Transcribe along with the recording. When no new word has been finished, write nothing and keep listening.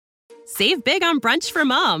Save big on brunch for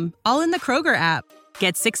mom, all in the Kroger app.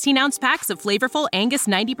 Get 16-ounce packs of flavorful Angus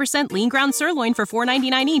 90% lean ground sirloin for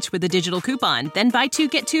 $4.99 each with a digital coupon. Then buy 2,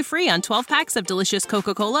 get 2 free on 12 packs of delicious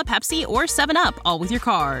Coca-Cola, Pepsi, or 7-Up, all with your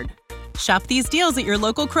card. Shop these deals at your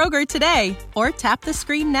local Kroger today, or tap the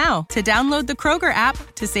screen now to download the Kroger app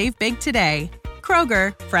to save big today.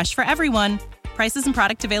 Kroger, fresh for everyone. Prices and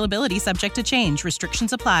product availability subject to change.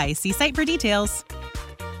 Restrictions apply. See site for details.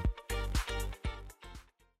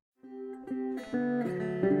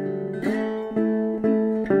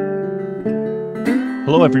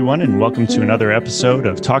 Hello, everyone, and welcome to another episode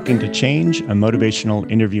of Talking to Change, a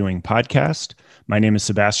motivational interviewing podcast. My name is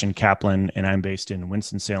Sebastian Kaplan, and I'm based in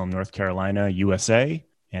Winston-Salem, North Carolina, USA.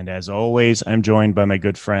 And as always, I'm joined by my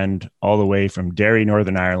good friend all the way from Derry,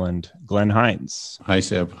 Northern Ireland, Glenn Hines. Hi,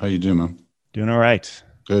 Seb. How you doing, man? Doing all right.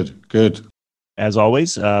 Good. As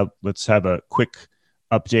always, let's have a quick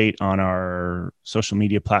update on our social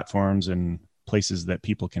media platforms and places that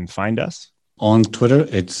people can find us. On Twitter,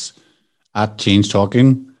 it's at Change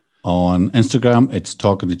Talking. On Instagram, it's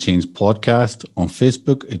Talking to Change Podcast. On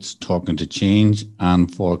Facebook, it's Talking to Change.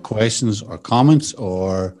 And for questions or comments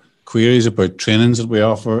or queries about trainings that we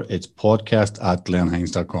offer, it's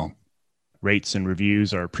podcast@glenhines.com. Rates and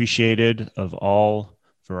reviews are appreciated of all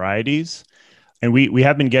varieties. And we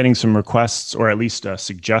have been getting some requests, or at least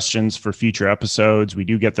suggestions for future episodes. We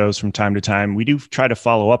do get those from time to time. We do try to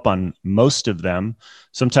follow up on most of them.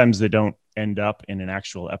 Sometimes they don't end up in an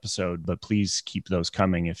actual episode, but please keep those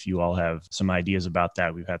coming if you all have some ideas about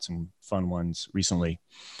that. We've had some fun ones recently.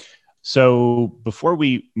 So before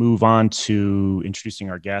we move on to introducing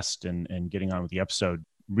our guest and getting on with the episode,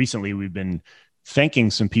 recently we've been thanking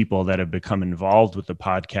some people that have become involved with the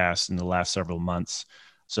podcast in the last several months.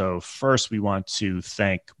 So first, we want to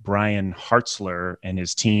thank Brian Hartzler and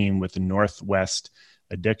his team with the Northwest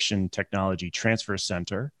Addiction Technology Transfer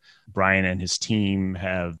Center. Brian and his team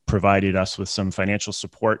have provided us with some financial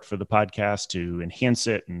support for the podcast to enhance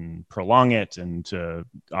it and prolong it and to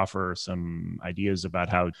offer some ideas about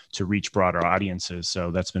how to reach broader audiences.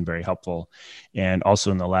 So that's been very helpful. And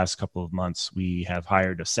also in the last couple of months, we have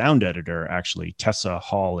hired a sound editor. Actually, Tessa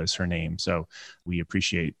Hall is her name. So we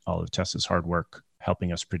appreciate all of Tessa's hard work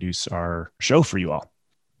helping us produce our show for you all.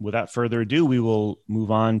 Without further ado, we will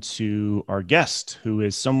move on to our guest, who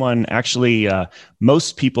is someone actually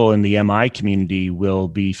most people in the MI community will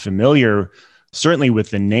be familiar, certainly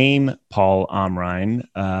with the name Paul Amrine.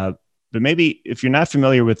 But maybe if you're not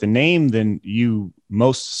familiar with the name, then you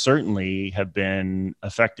most certainly have been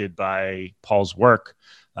affected by Paul's work,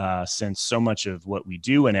 since so much of what we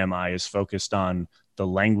do in MI is focused on the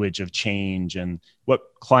language of change and what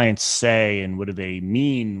clients say and what do they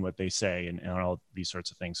mean, what they say, and all these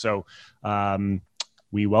sorts of things. So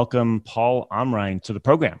we welcome Paul Amrine to the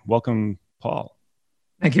program. Welcome, Paul.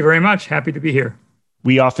 Thank you very much. Happy to be here.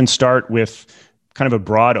 We often start with kind of a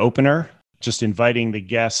broad opener, just inviting the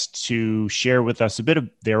guest to share with us a bit of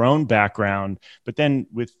their own background. But then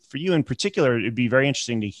for you in particular, it'd be very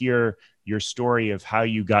interesting to hear your story of how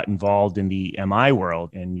you got involved in the MI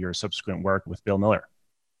world and your subsequent work with Bill Miller.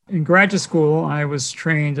 In graduate school, I was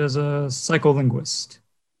trained as a psycholinguist.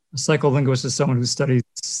 A psycholinguist is someone who studies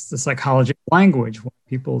the psychology of language, why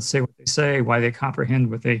people say what they say, why they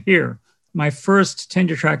comprehend what they hear. My first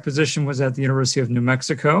tenure track position was at the University of New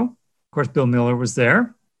Mexico. Of course, Bill Miller was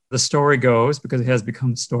there. The story goes, because it has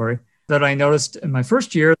become a story, that I noticed in my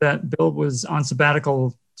first year that Bill was on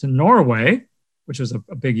sabbatical to Norway, which was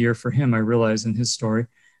a big year for him, I realized in his story.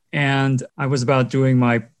 And I was about doing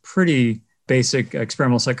my pretty basic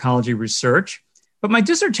experimental psychology research. But my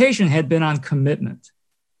dissertation had been on commitment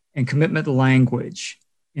and commitment language.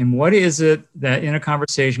 And what is it that in a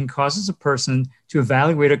conversation causes a person to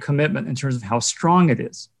evaluate a commitment in terms of how strong it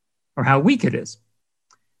is or how weak it is?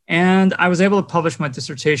 And I was able to publish my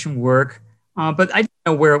dissertation work, but I didn't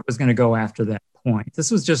know where it was going to go after that point.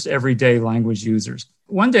 This was just everyday language users.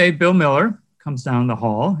 One day, Bill Miller comes down the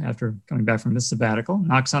hall after coming back from his sabbatical,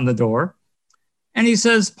 knocks on the door, and he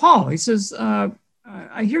says, Paul,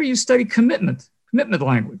 I hear you study commitment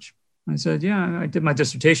language. I said, yeah, I did my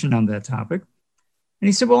dissertation on that topic. And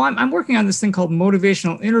he said, well, I'm working on this thing called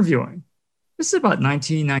motivational interviewing. This is about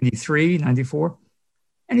 1993, 94.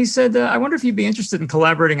 And he said, I wonder if you'd be interested in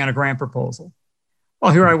collaborating on a grant proposal.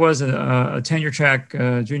 Well, here I was, a tenure track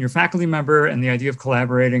junior faculty member, and the idea of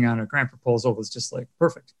collaborating on a grant proposal was just like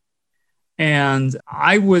perfect. And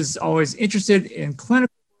I was always interested in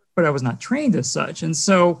clinical work, but I was not trained as such. And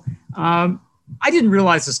so I didn't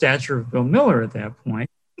realize the stature of Bill Miller at that point.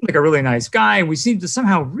 Like a really nice guy, and we seemed to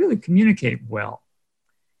somehow really communicate well.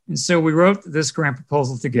 And so we wrote this grant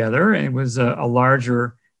proposal together, and it was a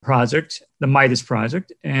larger project, the Midas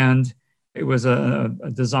project. And It was a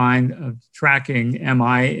design of tracking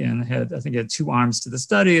MI and I think it had two arms to the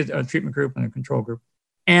study, a treatment group and a control group.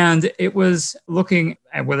 And it was looking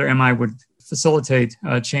at whether MI would facilitate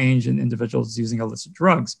change in individuals using illicit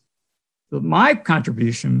drugs. But my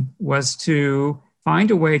contribution was to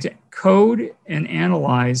find a way to code and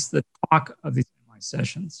analyze the talk of these MI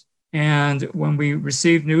sessions. And when we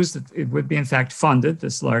received news that it would be in fact funded,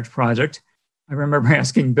 this large project, I remember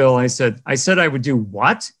asking Bill, I said I would do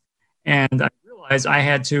what? And I realized I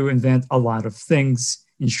had to invent a lot of things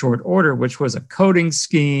in short order, which was a coding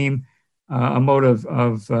scheme, a mode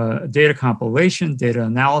of data compilation, data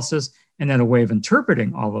analysis, and then a way of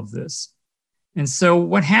interpreting all of this. And so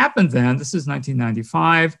what happened then, this is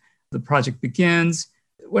 1995, the project begins.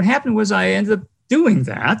 What happened was I ended up doing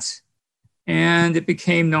that, and it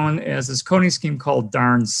became known as this coding scheme called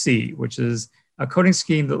DARN-C, which is a coding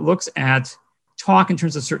scheme that looks at talk in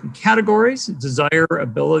terms of certain categories: desire,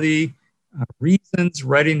 ability, reasons,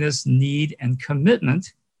 readiness, need, and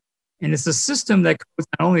commitment. And it's a system that codes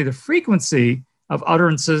not only the frequency of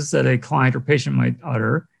utterances that a client or patient might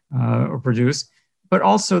utter or produce, but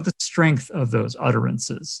also the strength of those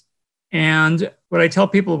utterances. And what I tell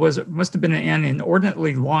people was it must have been an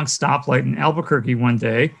inordinately long stoplight in Albuquerque one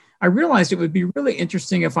day. I realized it would be really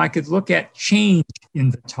interesting if I could look at change in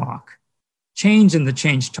the talk, change in the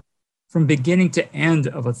change talk from beginning to end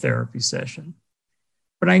of a therapy session.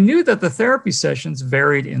 But I knew that the therapy sessions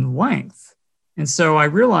varied in length. And so I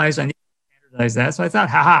realized I needed to standardize that. So I thought,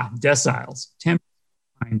 deciles, 10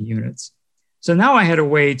 time units. So now I had a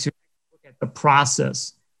way to look at the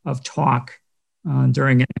process of talk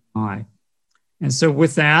during an MI. And so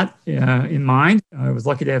with that in mind, I was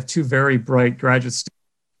lucky to have two very bright graduate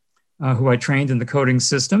students who I trained in the coding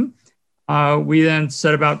system. We then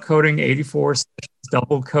set about coding 84 sessions,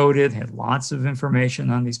 double coded, had lots of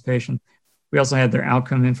information on these patients. We also had their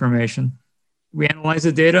outcome information. We analyzed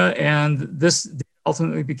the data, and this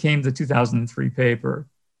ultimately became the 2003 paper.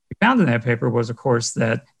 We found in that paper was, of course,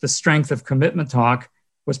 that the strength of commitment talk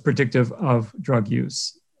was predictive of drug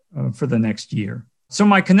use for the next year. So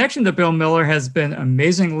my connection to Bill Miller has been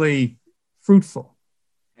amazingly fruitful.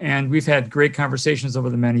 And we've had great conversations over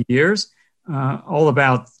the many years, all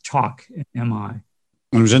about talk in MI.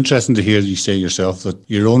 It was interesting to hear you say yourself that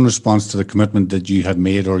your own response to the commitment that you had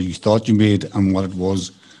made or you thought you made and what it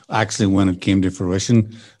was actually when it came to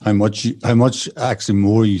fruition, how much actually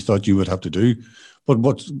more you thought you would have to do.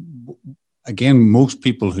 But again, most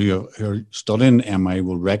people who are studying MI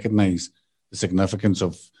will recognize the significance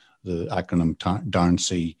of the acronym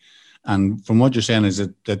DARN-C. And from what you're saying is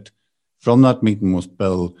that from that meeting with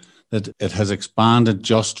Bill, that it has expanded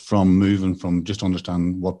just from moving from just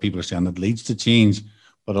understanding what people are saying that leads to change,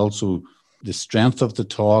 but also the strength of the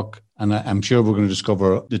talk. And I'm sure we're going to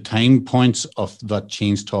discover the time points of that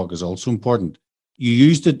change talk is also important. You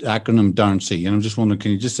used the acronym DARN-C, and I'm just wondering,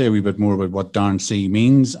 can you just say a wee bit more about what DARN-C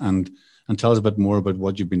means and tell us a bit more about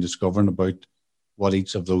what you've been discovering about what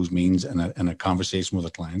each of those means in a conversation with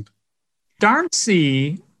a client?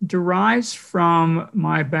 DARN-C derives from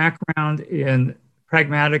my background in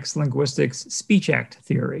pragmatics, linguistics, speech act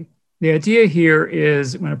theory. The idea here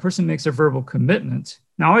is when a person makes a verbal commitment,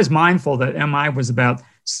 now I was mindful that MI was about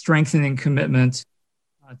strengthening commitment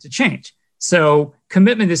to change. So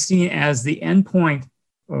commitment is seen as the endpoint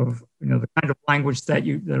of the kind of language that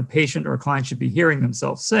a patient or a client should be hearing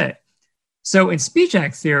themselves say. So in speech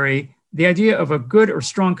act theory, the idea of a good or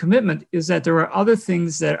strong commitment is that there are other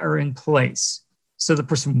things that are in place. So the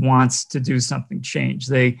person wants to do something, change.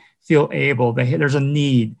 They feel able, there's a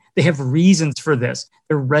need. They have reasons for this.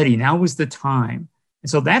 They're ready. Now is the time. And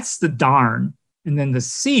so that's the DARN. And then the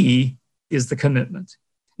C is the commitment.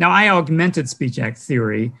 Now, I augmented speech act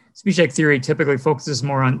theory. Speech act theory typically focuses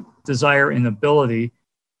more on desire and ability,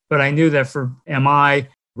 but I knew that for MI,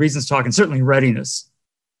 reasons talk and certainly readiness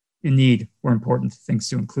and need were important things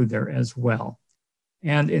to include there as well.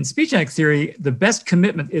 And in speech act theory, the best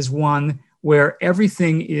commitment is one where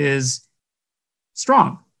everything is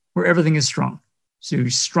strong, So you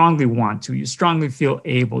strongly want to, you strongly feel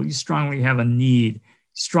able, you strongly have a need, you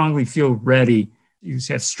strongly feel ready, you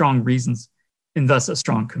have strong reasons, and thus a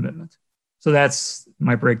strong commitment. So that's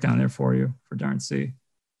my breakdown there for you for DARN-C.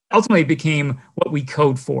 Ultimately, it became what we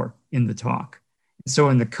code for in the talk. So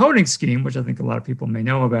in the coding scheme, which I think a lot of people may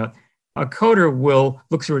know about, a coder will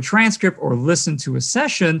look through a transcript or listen to a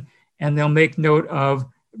session, and they'll make note of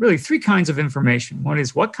really three kinds of information. One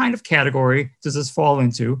is what kind of category does this fall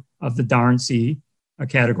into of the DARN-C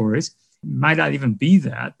categories? It might not even be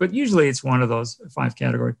that, but usually it's one of those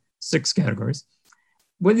 6 categories.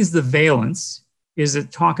 What is the valence? Is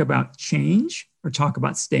it talk about change or talk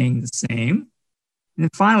about staying the same? And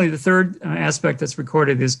then finally, the third aspect that's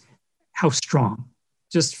recorded is how strong.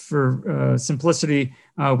 Just for simplicity,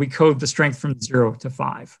 we code the strength from 0 to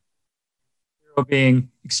 5. 0 being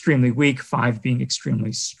extremely weak, 5 being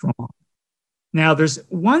extremely strong. Now, there's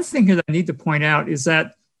one thing here that I need to point out is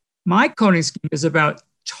that my coding scheme is about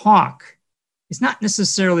talk. It's not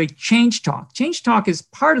necessarily change talk. Change talk is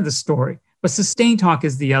part of the story, but sustained talk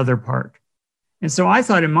is the other part. And so I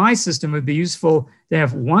thought in my system it would be useful to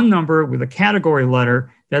have one number with a category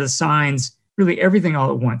letter that assigns really everything all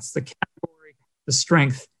at once, the category, the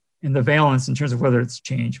strength, and the valence in terms of whether it's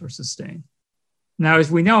change or sustain. Now, as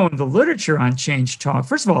we know in the literature on change talk,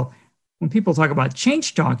 first of all, when people talk about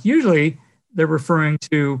change talk, usually they're referring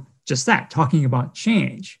to just that, talking about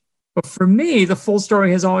change. But for me, the full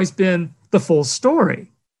story has always been the full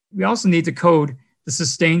story. We also need to code the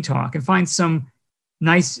sustained talk and find some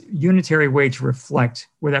nice unitary way to reflect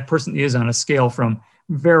where that person is on a scale from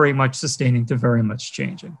very much sustaining to very much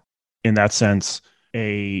changing. In that sense,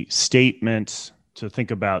 a statement to think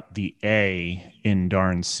about the A in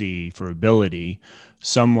darn C for ability,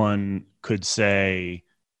 someone could say,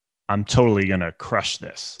 I'm totally going to crush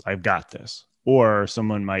this. I've got this. Or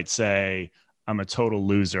someone might say, I'm a total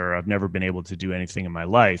loser. I've never been able to do anything in my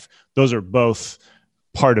life. Those are both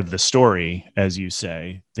part of the story, as you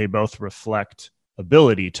say. They both reflect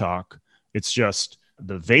ability talk. It's just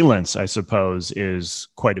the valence, I suppose, is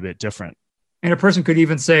quite a bit different. And a person could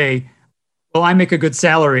even say, well, I make a good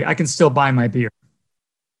salary. I can still buy my beer.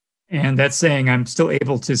 And that's saying I'm still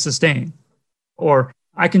able to sustain. Or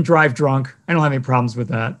I can drive drunk. I don't have any problems with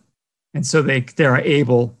that. And so they are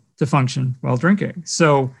able to function while drinking.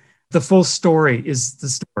 So the full story is the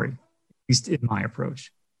story, at least in my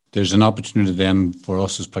approach. There's an opportunity then for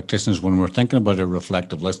us as practitioners when we're thinking about a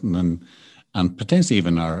reflective listening and potentially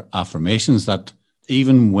even our affirmations, that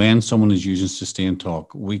even when someone is using sustained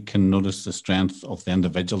talk, we can notice the strength of the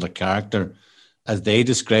individual, the character, as they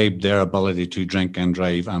describe their ability to drink and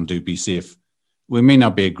drive and to be safe. We may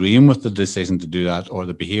not be agreeing with the decision to do that or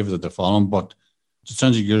the behavior that they're following, but it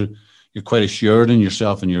sounds like you're quite assured in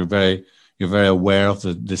yourself and you're very aware of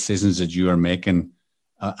the decisions that you are making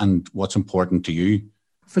and what's important to you.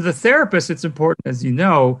 For the therapist, it's important, as you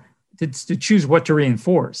know, to choose what to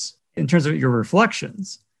reinforce in terms of your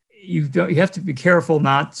reflections. You have to be careful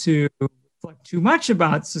not to reflect too much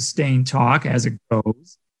about sustained talk as it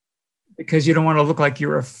goes, because you don't want to look like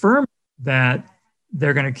you're affirming that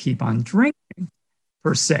they're going to keep on drinking,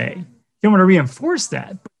 per se. You don't want to reinforce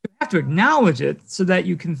that, but you have to acknowledge it so that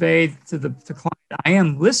you convey to the client, I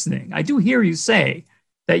am listening. I do hear you say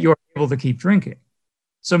that you're able to keep drinking.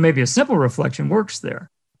 So maybe a simple reflection works there.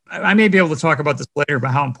 I may be able to talk about this later,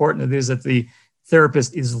 about how important it is that the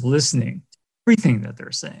therapist is listening to everything that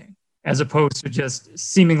they're saying, as opposed to just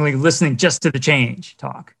seemingly listening just to the change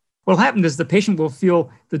talk. What'll happen is the patient will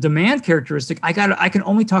feel the demand characteristic, I can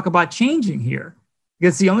only talk about changing here.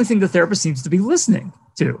 It's the only thing the therapist seems to be listening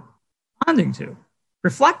to, responding to,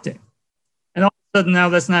 reflecting. And all of a sudden now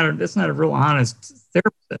that's not a real honest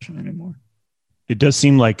therapy session anymore. It does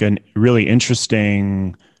seem like a really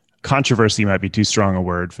interesting controversy, might be too strong a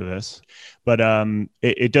word for this, but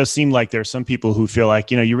it does seem like there are some people who feel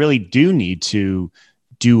like, you really do need to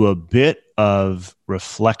do a bit of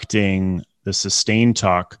reflecting the sustained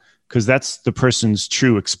talk, because that's the person's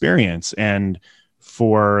true experience. And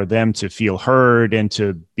for them to feel heard and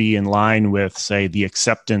to be in line with, say, the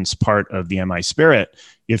acceptance part of the MI spirit,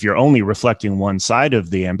 if you're only reflecting one side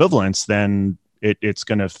of the ambivalence, then it's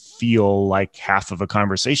going to feel like half of a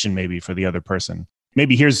conversation maybe for the other person.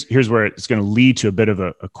 Maybe here's where it's going to lead to a bit of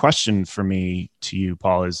a question for me to you,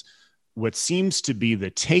 Paul, is what seems to be the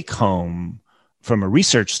take home from a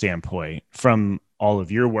research standpoint from all of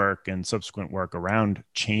your work and subsequent work around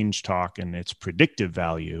change talk and its predictive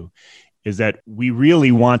value is that we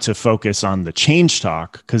really want to focus on the change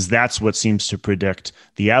talk because that's what seems to predict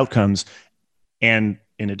the outcomes. And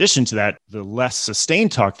in addition to that, the less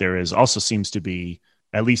sustained talk there is also seems to be,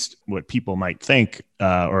 at least what people might think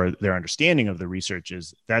or their understanding of the research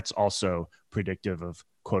is, that's also predictive of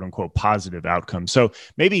quote unquote positive outcomes. So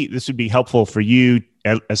maybe this would be helpful for you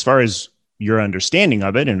as far as your understanding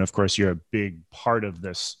of it. And of course, you're a big part of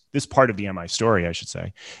this part of the MI story, I should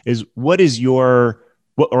say, is what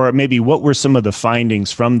were some of the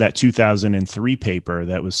findings from that 2003 paper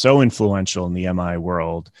that was so influential in the MI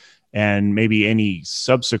world, and maybe any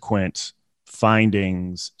subsequent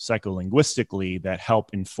findings psycholinguistically that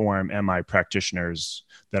help inform MI practitioners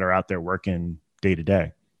that are out there working day to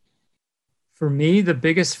day? For me, the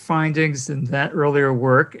biggest findings in that earlier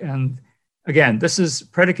work, and again, this is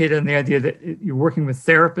predicated on the idea that you're working with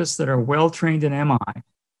therapists that are well-trained in MI,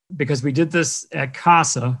 because we did this at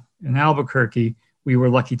CASA in Albuquerque we were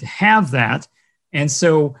lucky to have that. And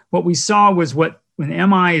so what we saw was when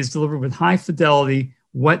MI is delivered with high fidelity,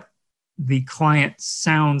 what the client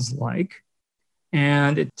sounds like.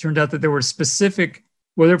 And it turned out that there were specific,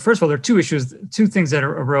 first of all, there are two things that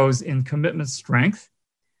arose in commitment strength.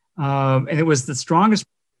 And it was the strongest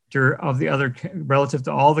predictor of the other relative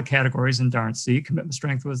to all the categories in DART-C. Commitment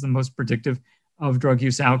strength was the most predictive of drug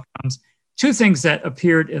use outcomes. Two things that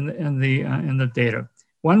appeared in the data.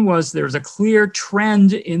 One was there was a clear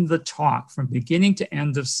trend in the talk from beginning to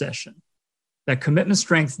end of session that commitment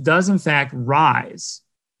strength does in fact rise,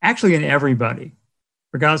 actually in everybody,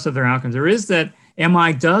 regardless of their outcomes. There is that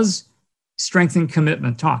MI does strengthen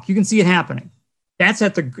commitment talk. You can see it happening. That's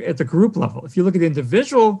at the group level. If you look at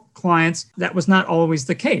individual clients, that was not always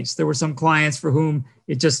the case. There were some clients for whom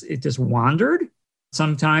it just wandered.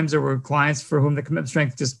 Sometimes there were clients for whom the commitment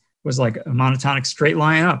strength just was like a monotonic straight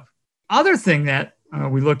line up. Other thing that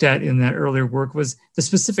we looked at in that earlier work was the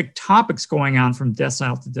specific topics going on from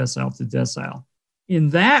decile to decile to decile.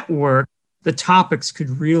 In that work, the topics could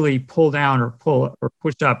really pull down or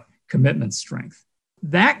push up commitment strength.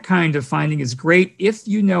 That kind of finding is great if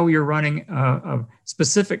you know you're running a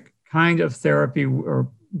specific kind of therapy or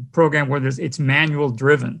program where it's manual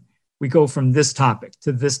driven. We go from this topic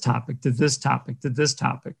to this topic to this topic to this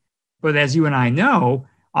topic. But as you and I know,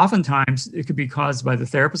 oftentimes it could be caused by the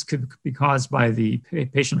therapist, could be caused by the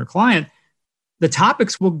patient or client. The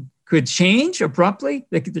topics could change abruptly.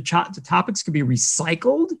 The topics could be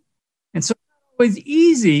recycled. And so it's always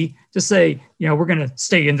easy to say, we're going to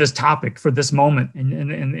stay in this topic for this moment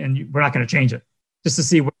and we're not going to change it just to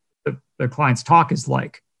see what the client's talk is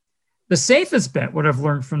like. The safest bet, what I've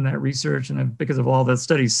learned from that research and because of all the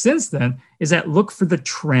studies since then, is that look for the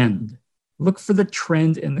trend. Look for the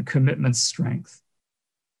trend in the commitment strength.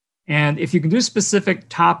 And if you can do specific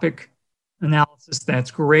topic analysis,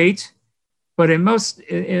 that's great. But in most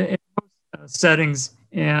settings,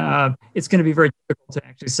 it's going to be very difficult to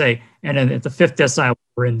actually say, and then at the fifth decile,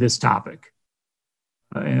 we're in this topic.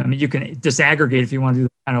 You can disaggregate if you want to do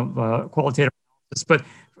kind of qualitative analysis. But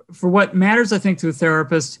for what matters, I think, to a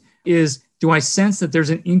therapist is, do I sense that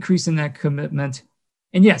there's an increase in that commitment?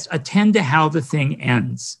 And yes, attend to how the thing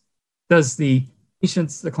ends. Does the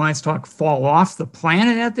client's talk fall off the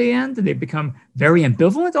planet at the end? Do they become very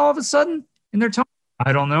ambivalent all of a sudden in their talk?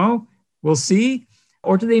 I don't know. We'll see.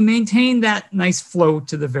 Or do they maintain that nice flow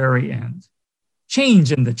to the very end?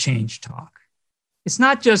 Change in the change talk. It's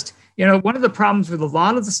not just, one of the problems with a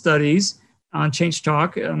lot of the studies on change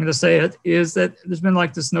talk, I'm going to say it, is that there's been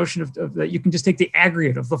like this notion of that you can just take the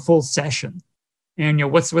aggregate of the full session.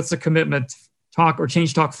 And, what's the commitment talk or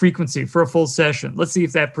change talk frequency for a full session? Let's see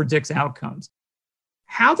if that predicts outcomes.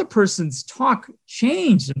 How the person's talk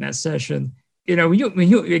changed in that session, when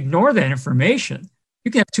you ignore that information,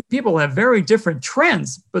 you can have two people have very different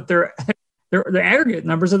trends, but their aggregate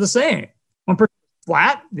numbers are the same. One person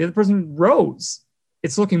flat, the other person rose.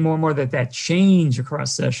 It's looking more and more that change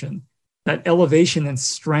across session, that elevation and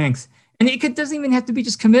strength. And it doesn't even have to be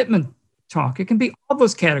just commitment talk. It can be all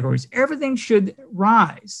those categories. Everything should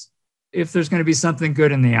rise if there's going to be something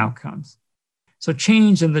good in the outcomes. So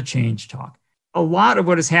change in the change talk. A lot of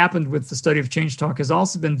what has happened with the study of change talk has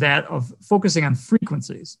also been that of focusing on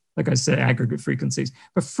frequencies, like I said, aggregate frequencies,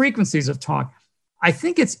 but frequencies of talk. I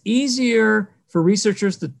think it's easier for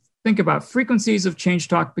researchers to think about frequencies of change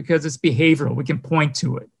talk because it's behavioral. We can point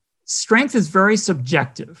to it. Strength is very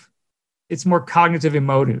subjective. It's more cognitive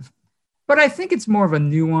emotive, but I think it's more of a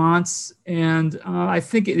nuance. And I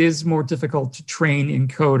think it is more difficult to train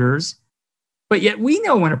encoders. But yet we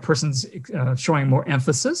know when a person's showing more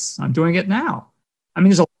emphasis. I'm doing it now.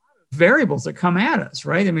 There's a lot of variables that come at us,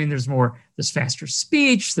 right? There's faster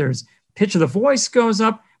speech, there's pitch of the voice goes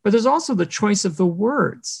up, but there's also the choice of the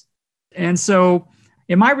words. And so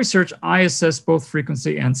in my research, I assess both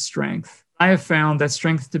frequency and strength. I have found that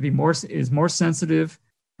strength is more sensitive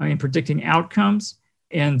in predicting outcomes,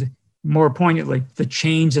 and more poignantly, the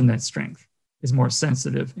change in that strength is more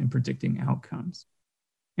sensitive in predicting outcomes.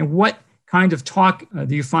 And what kind of talk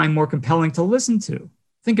do you find more compelling to listen to?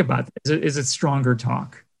 Think about that. Is it stronger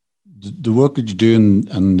talk? The work that you do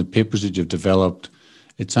and the papers that you've developed,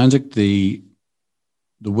 it sounds like the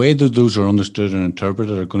way that those are understood and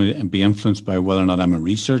interpreted are going to be influenced by whether or not I'm a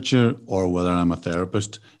researcher or whether I'm a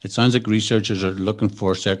therapist. It sounds like researchers are looking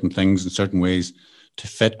for certain things in certain ways to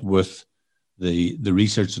fit with the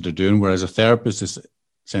research that they're doing, whereas a therapist is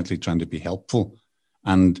essentially trying to be helpful.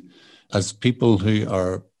 And as people who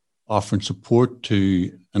are offering support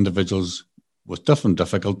to individuals with different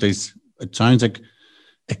difficulties, it sounds like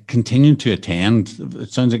continuing to attend.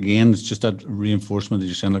 It sounds, again, it's just that reinforcement that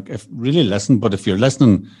you're saying, like, if really listen, but if you're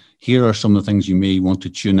listening, here are some of the things you may want to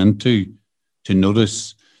tune into to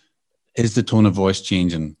notice. Is the tone of voice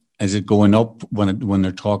changing? Is it going up when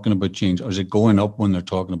they're talking about change, or is it going up when they're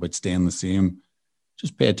talking about staying the same?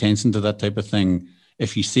 Just pay attention to that type of thing.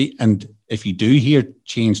 If you see, and if you do hear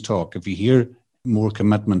change talk, if you hear more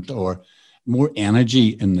commitment or more energy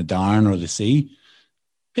in the Darren or the C,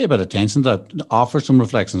 pay a bit of attention to that. Offer some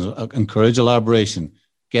reflections, encourage elaboration,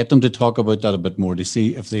 get them to talk about that a bit more to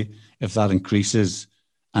see if that increases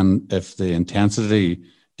and if the intensity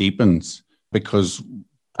deepens. Because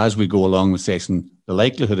as we go along the session, the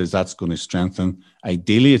likelihood is that's going to strengthen.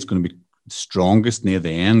 Ideally, it's going to be strongest near the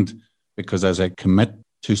end, because as I commit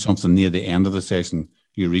to something near the end of the session,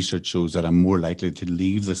 your research shows that I'm more likely to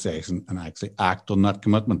leave the session and actually act on that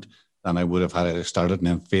commitment than I would have had it started and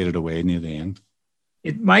then faded away near the end.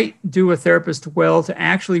 It might do a therapist well to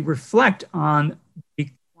actually reflect on the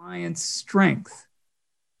client's strength.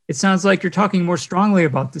 It sounds like you're talking more strongly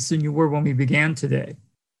about this than you were when we began today.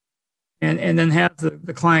 And then have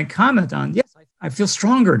the client comment on, yes, I feel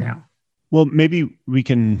stronger now. Well, maybe we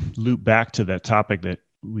can loop back to that topic that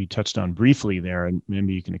we touched on briefly there, and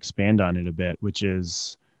maybe you can expand on it a bit, which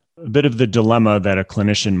is a bit of the dilemma that a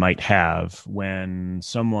clinician might have when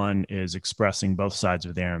someone is expressing both sides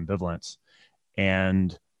of their ambivalence,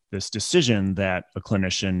 and this decision that a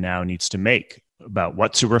clinician now needs to make about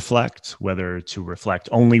what to reflect, whether to reflect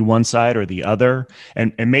only one side or the other.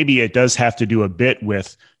 And maybe it does have to do a bit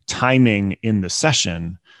with timing in the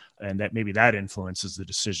session, and that maybe that influences the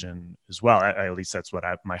decision as well. At least that's what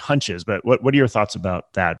my hunch is. But what are your thoughts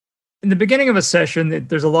about that? In the beginning of a session,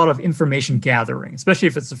 there's a lot of information gathering, especially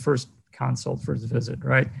if it's the first consult, first visit,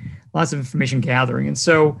 right? Lots of information gathering. And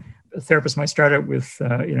so a therapist might start out with,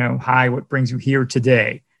 hi, what brings you here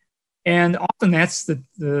today? And often that's the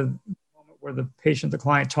moment where the patient, the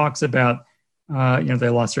client talks about, they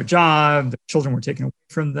lost their job, the children were taken away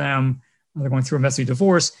from them, they're going through a messy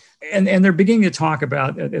divorce, and they're beginning to talk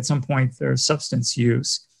about, at some point, their substance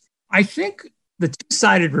use. I think the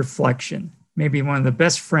two-sided reflection may be one of the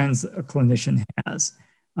best friends a clinician has,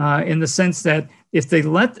 in the sense that if they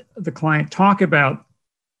let the client talk about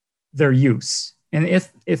their use, and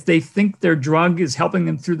if they think their drug is helping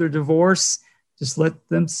them through their divorce, just let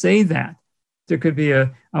them say that. There could be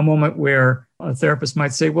a moment where a therapist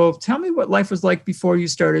might say, well, tell me what life was like before you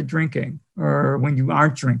started drinking or when you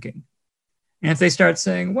aren't drinking. And if they start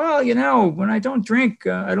saying, well, when I don't drink,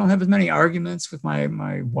 I don't have as many arguments with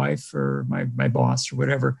my wife or my boss or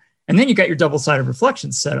whatever. And then you got your double-sided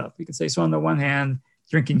reflection set up. You could say, so on the one hand,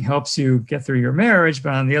 drinking helps you get through your marriage.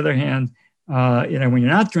 But on the other hand, when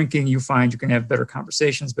you're not drinking, you find you can have better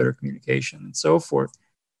conversations, better communication, and so forth.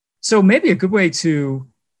 So maybe a good way to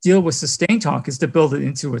deal with sustained talk is to build it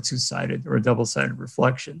into a two-sided or a double-sided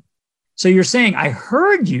reflection. So you're saying, I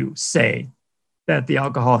heard you say that the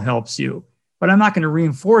alcohol helps you, but I'm not going to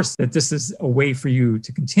reinforce that this is a way for you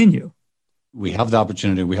to continue. We have the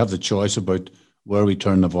opportunity, we have the choice about where we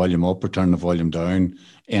turn the volume up or turn the volume down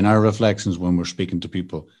in our reflections when we're speaking to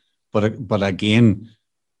people. But again,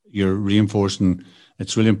 you're reinforcing,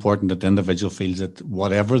 it's really important that the individual feels that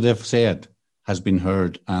whatever they've said has been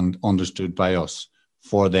heard and understood by us,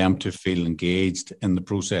 for them to feel engaged in the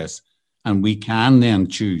process. And we can then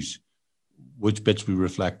choose which bits we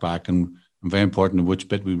reflect back, and very important, which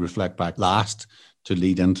bit we reflect back last to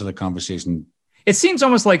lead into the conversation. It seems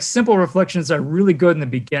almost like simple reflections are really good in the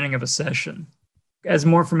beginning of a session. As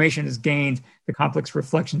more information is gained, the complex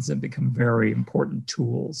reflections then become very important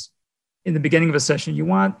tools. In the beginning of a session, you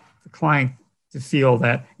want the client to feel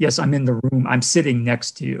that, yes, I'm in the room, I'm sitting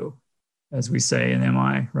next to you, as we say in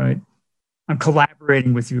MI, right? I'm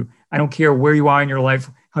collaborating with you. I don't care where you are in your life,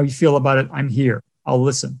 how you feel about it, I'm here, I'll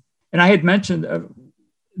listen. And I had mentioned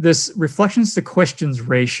this reflections to questions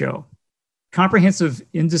ratio. Comprehensive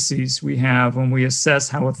indices we have when we assess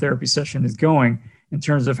how a therapy session is going in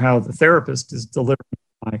terms of how the therapist is delivering.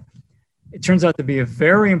 It turns out to be a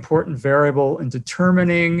very important variable in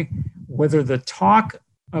determining whether the talk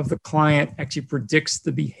of the client actually predicts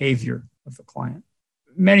the behavior of the client.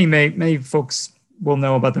 Many folks will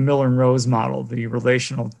know about the Miller and Rose model, the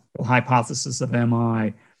relational hypothesis of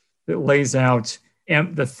MI that lays out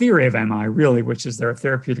the theory of MI, really, which is there are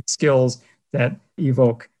therapeutic skills that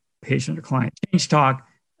evoke patient or client change talk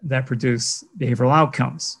that produce behavioral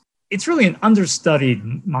outcomes. It's really an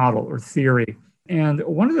understudied model or theory. And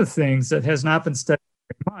one of the things that has not been studied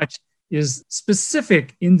very much is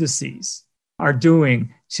specific indices are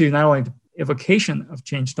doing to not only the evocation of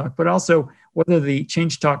change talk, but also whether the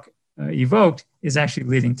change talk evoked is actually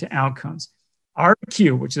leading to outcomes.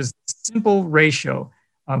 RQ, which is the simple ratio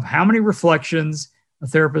of how many reflections a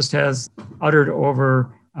therapist has uttered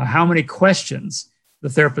over how many questions the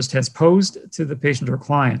therapist has posed to the patient or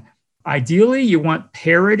client. Ideally, you want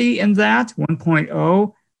parity in that,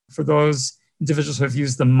 1.0, for those individuals who have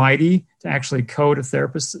used the Mighty to actually code a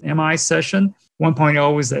therapist's MI session.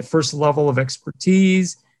 1.0 is that first level of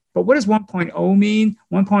expertise. But what does 1.0 mean?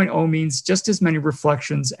 1.0 means just as many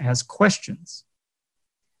reflections as questions.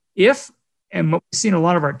 And what we see in a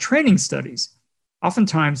lot of our training studies,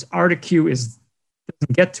 oftentimes R to Q doesn't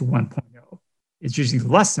get to 1.0. It's usually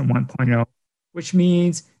less than 1.0, which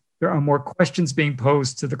means there are more questions being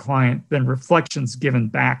posed to the client than reflections given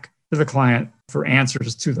back to the client for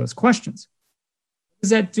answers to those questions. What does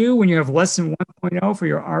that do when you have less than 1.0 for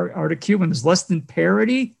your R to Q? When there's less than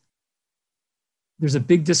parity, there's a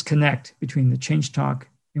big disconnect between the change talk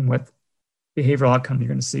and what behavioral outcome you're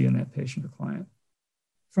going to see in that patient or client.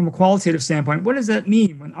 From a qualitative standpoint, what does that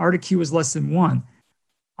mean when R to Q is less than 1?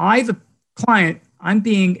 The client, I'm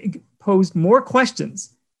being posed more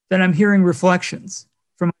questions than I'm hearing reflections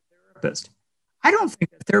from my therapist. I don't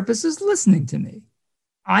think the therapist is listening to me.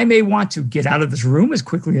 I may want to get out of this room as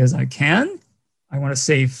quickly as I can. I want to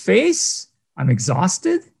save face. I'm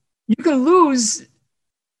exhausted. You can lose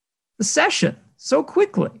the session so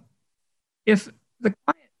quickly if the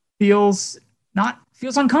client feels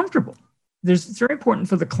uncomfortable. It's very important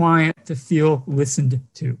for the client to feel listened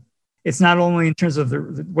to. It's not only in terms of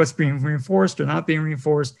what's being reinforced or not being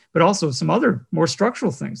reinforced, but also some other more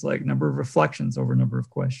structural things like number of reflections over number of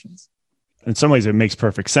questions. In some ways, it makes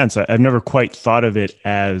perfect sense. I've never quite thought of it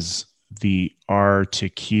as the R to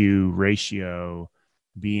Q ratio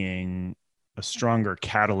being a stronger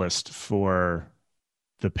catalyst for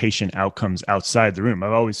the patient outcomes outside the room.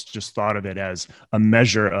 I've always just thought of it as a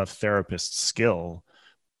measure of therapist skill.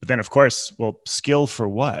 But then, of course, skill for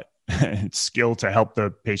what? It's skill to help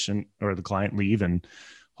the patient or the client leave and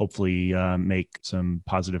hopefully make some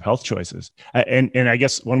positive health choices. And I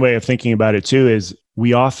guess one way of thinking about it too is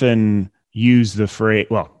we often use the phrase,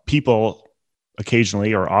 people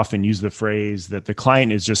occasionally or often use the phrase that the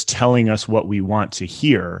client is just telling us what we want to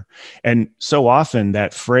hear. And so often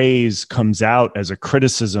that phrase comes out as a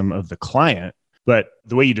criticism of the client. But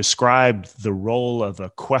the way you described the role of a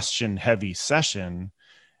question-heavy session,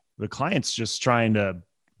 the client's just trying to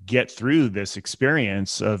get through this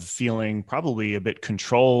experience of feeling probably a bit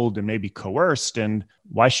controlled and maybe coerced. And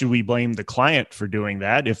why should we blame the client for doing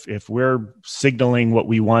that? If we're signaling what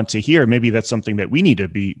we want to hear, maybe that's something that we need to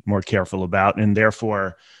be more careful about and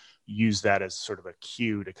therefore use that as sort of a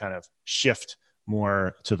cue to kind of shift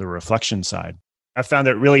more to the reflection side. I found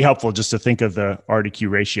it really helpful just to think of the R to Q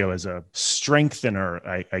ratio as a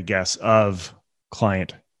strengthener, I guess, of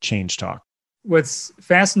client change talk. What's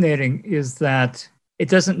fascinating is that it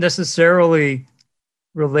doesn't necessarily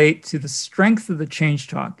relate to the strength of the change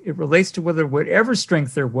talk. It relates to whether whatever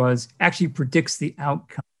strength there was actually predicts the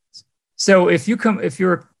outcomes. So if you come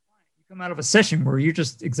out of a session where you're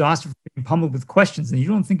just exhausted from being pummeled with questions and you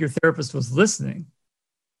don't think your therapist was listening,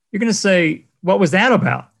 you're going to say, what was that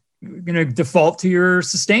about? You're going to default to your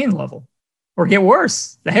sustain level or get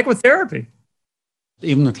worse. The heck with therapy.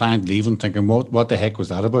 Even the client leaving thinking, what the heck was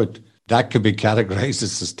that about? That could be categorized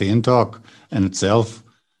as sustain talk in itself.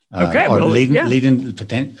 Certainly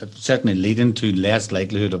leading to less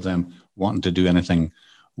likelihood of them wanting to do anything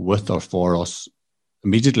with or for us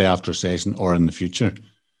immediately after a session or in the future.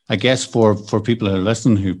 I guess for people who are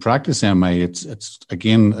listening who practice MI, it's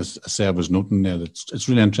again, as Seb was noting there, it's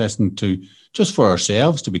really interesting to, just for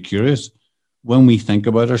ourselves, to be curious. When we think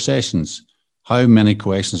about our sessions, how many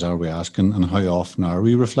questions are we asking and how often are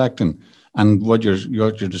we reflecting? And what you're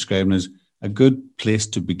describing is a good place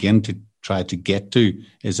to begin to try to get to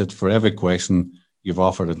is that for every question, you've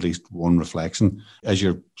offered at least one reflection. As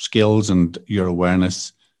your skills and your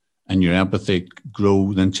awareness and your empathy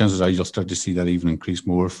grow, then chances are you'll start to see that even increase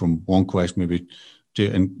more from one question maybe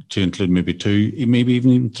to include maybe two, maybe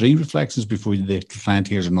even three reflections before the client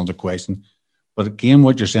hears another question. But again,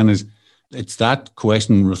 what you're saying is it's that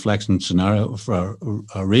question reflection scenario for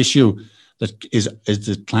a ratio that is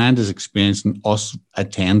the client is experiencing us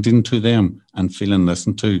attending to them and feeling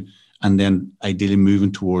listened to, and then ideally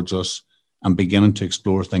moving towards us and beginning to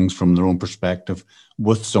explore things from their own perspective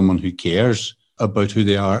with someone who cares about who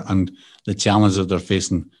they are and the challenges that they're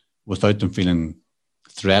facing without them feeling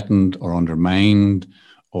threatened or undermined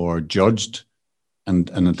or judged. And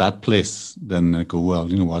at that place, then they go, well,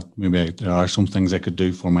 you know what, maybe there are some things I could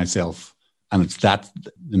do for myself. And it's that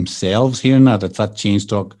themselves hearing that, it's that change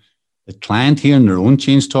talk. The client hearing their own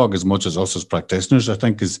change talk as much as us as practitioners, I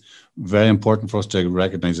think is very important for us to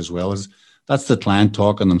recognize as well. As that's the client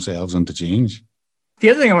talking themselves into change. The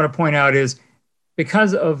other thing I want to point out is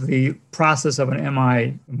because of the process of an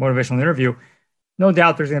MI, motivational interview, no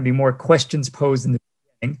doubt there's going to be more questions posed in the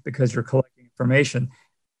beginning because you're collecting information.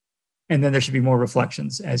 And then there should be more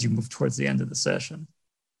reflections as you move towards the end of the session.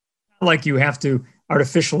 Not like you have to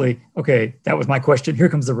artificially, okay, that was my question, here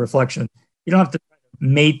comes the reflection. You don't have to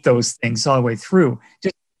mate those things all the way through.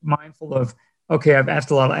 Just mindful of, okay, I've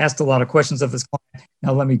asked a lot of questions of this client.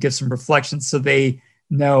 Now let me give some reflections so they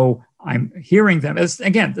know I'm hearing them.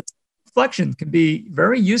 Again, the reflection can be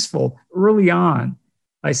very useful early on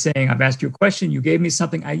by saying, I've asked you a question, you gave me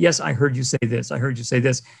something. Yes, I heard you say this. I heard you say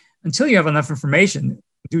this. Until you have enough information,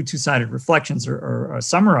 do two-sided reflections or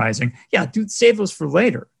summarizing. Yeah, save those for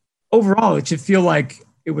later. Overall, it should feel like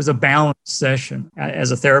it was a balanced session.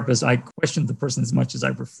 As a therapist, I questioned the person as much as I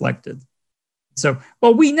reflected. So,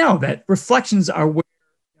 well, we know that reflections are where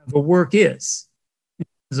the work is in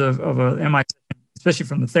terms of a MI session, especially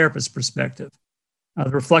from the therapist's perspective. The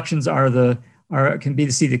reflections can be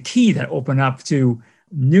to see the key that open up to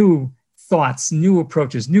new thoughts, new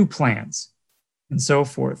approaches, new plans, and so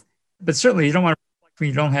forth. But certainly, you don't want to reflect when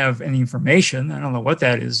you don't have any information. I don't know what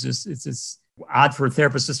that is. It's odd for a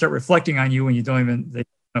therapist to start reflecting on you when they don't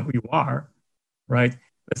know who you are, right?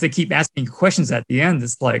 But if they keep asking questions at the end,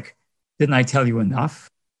 it's like, didn't I tell you enough?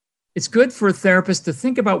 It's good for a therapist to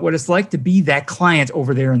think about what it's like to be that client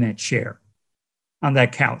over there in that chair, on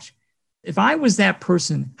that couch. If I was that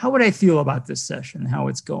person, how would I feel about this session, how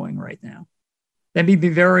it's going right now? That'd be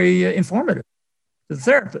very informative to the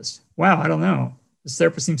therapist. Wow, I don't know. This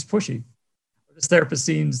therapist seems pushy. This therapist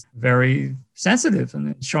seems very sensitive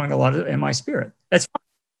and showing a lot of MI spirit. That's fine.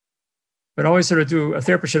 But a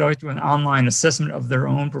therapist should always do an online assessment of their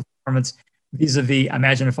own performance vis-a-vis,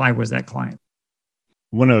 imagine if I was that client.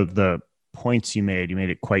 One of the points you made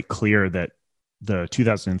it quite clear that the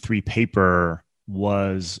 2003 paper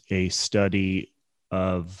was a study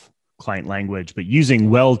of client language, but using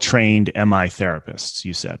well-trained MI therapists,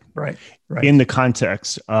 you said. Right. In the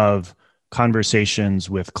context of conversations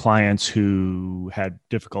with clients who had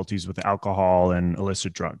difficulties with alcohol and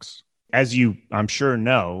illicit drugs. As you, I'm sure,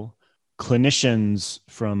 know, clinicians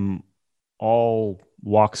from all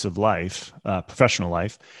walks of life, professional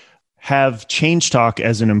life, have change talk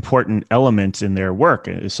as an important element in their work.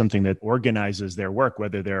 It is something that organizes their work,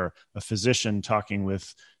 whether they're a physician talking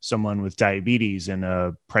with someone with diabetes in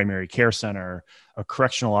a primary care center, a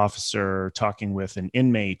correctional officer talking with an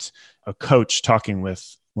inmate, a coach talking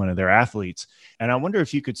with one of their athletes. And I wonder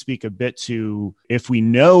if you could speak a bit to if we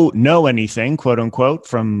know anything, quote unquote,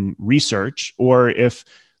 from research, or if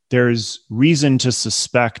there's reason to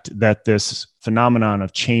suspect that this phenomenon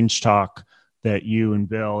of change talk that you and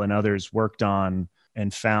Bill and others worked on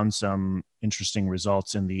and found some interesting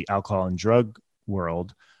results in the alcohol and drug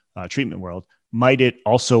world, treatment world, might it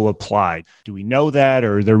also apply? Do we know that,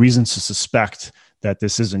 or are there reasons to suspect that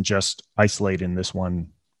this isn't just isolated in this one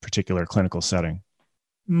particular clinical setting?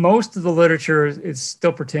 Most of the literature, it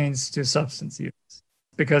still pertains to substance use,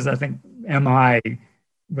 because I think MI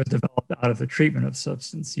was developed out of the treatment of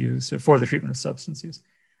substance use, or for the treatment of substance use.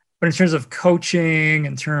 But in terms of coaching,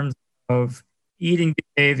 in terms of eating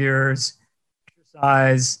behaviors,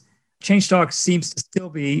 exercise, change talk seems to still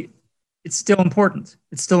be, it's still important.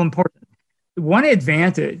 It's still important. One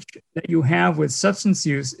advantage that you have with substance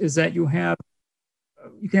use is that you can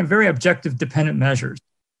have very objective dependent measures.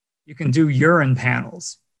 You can do urine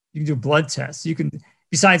panels. You can do blood tests. You can,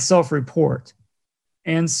 besides self-report.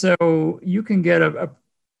 And so you can get a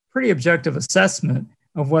pretty objective assessment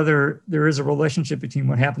of whether there is a relationship between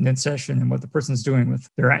what happened in session and what the person's doing with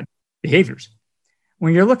their behaviors.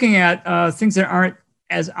 When you're looking at things that aren't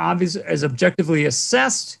as obvious, as objectively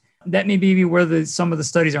assessed, that may be where some of the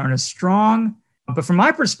studies aren't as strong. But from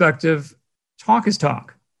my perspective, talk is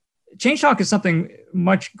talk. Change talk is something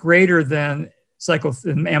much greater than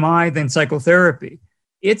MI, than psychotherapy.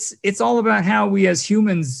 It's all about how we as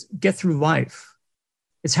humans get through life.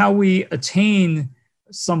 It's how we attain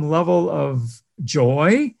some level of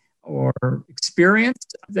joy or experience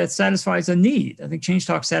that satisfies a need. I think change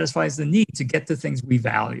talk satisfies the need to get the things we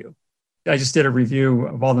value. I just did a review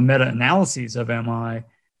of all the meta-analyses of MI.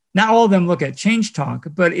 Not all of them look at change talk,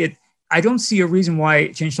 but I don't see a reason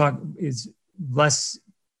why change talk is less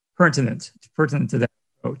pertinent to that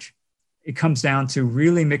approach. It comes down to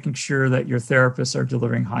really making sure that your therapists are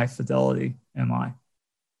delivering high fidelity MI.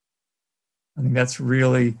 I think that's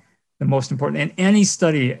really the most important. In any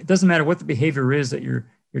study, it doesn't matter what the behavior is that you're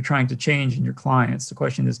trying to change in your clients. The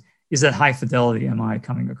question is that high fidelity MI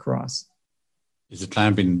coming across? Is the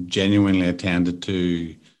client being genuinely attended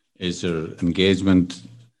to? Is there engagement?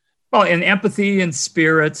 Well, in empathy and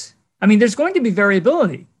spirit. I mean, there's going to be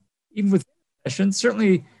variability, even with sessions.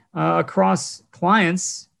 Certainly, across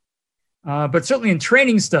clients, but certainly in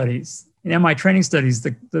training studies, in MI training studies,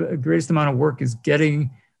 the greatest amount of work is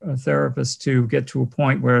getting therapists to get to a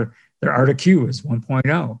point where their RTQ is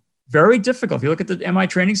 1.0. Very difficult. If you look at the MI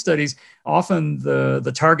training studies, often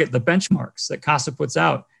the target, the benchmarks that CASA puts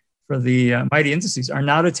out for the MIghty indices are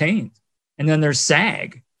not attained. And then there's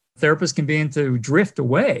SAG. Therapists can begin to drift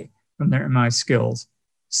away from their MI skills.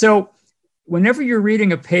 So whenever you're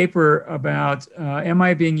reading a paper about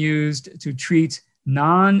MI being used to treat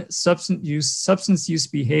substance use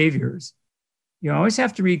behaviors, you always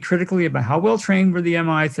have to read critically about how well trained were the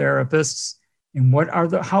MI therapists and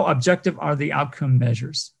how objective are the outcome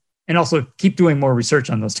measures. And also keep doing more research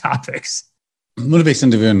on those topics. Motivation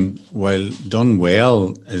interviewing, while done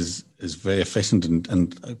well, is very efficient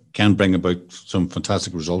and can bring about some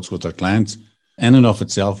fantastic results with our clients. In and of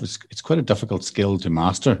itself, it's quite a difficult skill to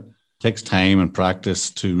master. It takes time and practice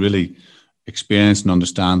to really experience and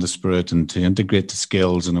understand the spirit and to integrate the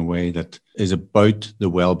skills in a way that is about the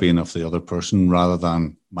well-being of the other person rather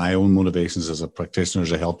than my own motivations as a practitioner,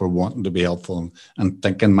 as a helper, wanting to be helpful and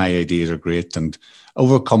thinking my ideas are great and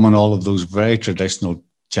overcoming all of those very traditional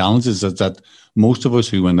challenges that most of us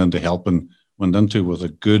who went into helping went into with a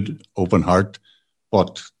good, open heart.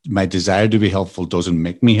 But my desire to be helpful doesn't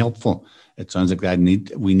make me helpful. It sounds like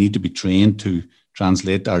we need to be trained to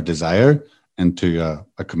translate our desire into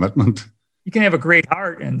a commitment. You can have a great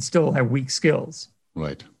heart and still have weak skills.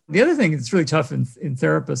 Right. The other thing that's really tough in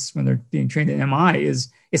therapists when they're being trained in MI is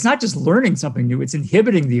it's not just learning something new, it's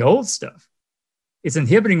inhibiting the old stuff. It's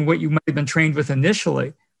inhibiting what you might have been trained with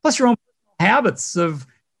initially, plus your own habits of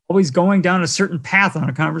always going down a certain path on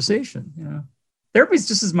a conversation. You know, therapy is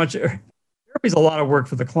just as much, therapy is a lot of work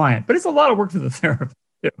for the client, but it's a lot of work for the therapist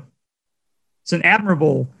too. It's an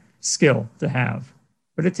admirable skill to have,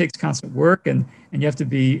 but it takes constant work and you have to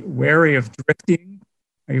be wary of drifting.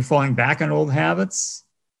 Are you falling back on old habits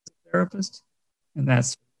as a therapist? And that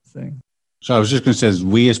sort of thing. So I was just going to say, as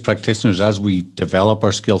we as practitioners, as we develop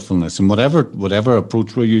our skillfulness and whatever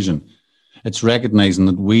approach we're using, it's recognizing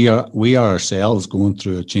that we are ourselves going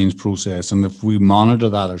through a change process. And if we monitor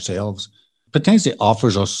that ourselves, potentially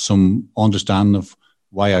offers us some understanding of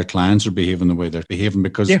why our clients are behaving the way they're behaving,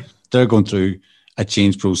 because they're going through a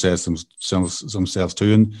change process themselves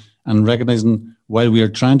too. And recognizing while we are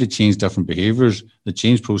trying to change different behaviors, the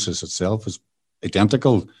change process itself is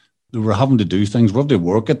identical. We're having to do things, we have to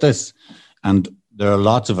work at this. And there are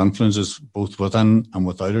lots of influences both within and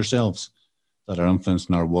without ourselves that are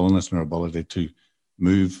influencing our willingness and our ability to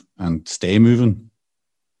move and stay moving.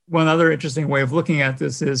 One other interesting way of looking at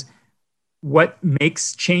this is what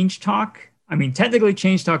makes change talk. I mean, technically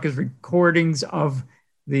change talk is recordings of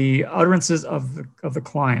the utterances of the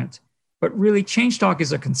client, but really change talk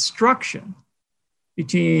is a construction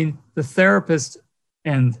between the therapist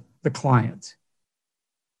and the client.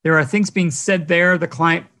 There are things being said there the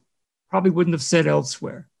client probably wouldn't have said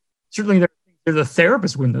elsewhere. Certainly there are things the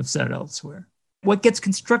therapist wouldn't have said elsewhere. What gets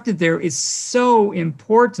constructed there is so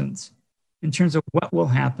important in terms of what will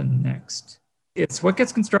happen next. It's what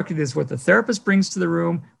gets constructed is what the therapist brings to the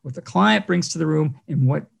room, what the client brings to the room, and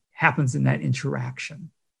what happens in that interaction.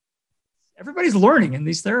 Everybody's learning in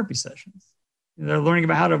these therapy sessions. They're learning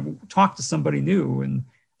about how to talk to somebody new, and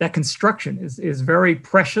that construction is very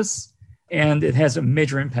precious, and it has a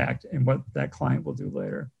major impact in what that client will do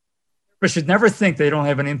later. But should never think they don't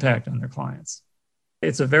have an impact on their clients.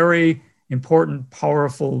 It's a very important,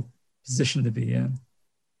 powerful position to be in.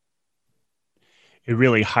 It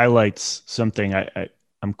really highlights something.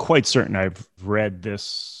 I'm quite certain I've read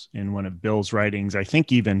this in one of Bill's writings. I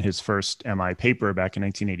think even his first MI paper back in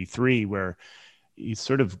 1983, where he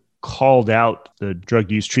sort of called out the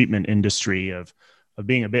drug use treatment industry of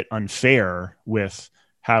being a bit unfair with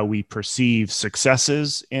how we perceive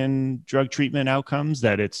successes in drug treatment outcomes,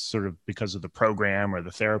 that it's sort of because of the program or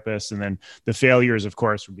the therapist. And then the failures, of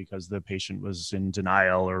course, were because the patient was in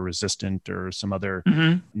denial or resistant or some other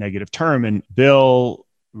negative term. And Bill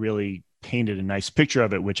really painted a nice picture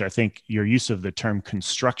of it, which I think your use of the term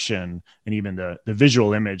construction and even the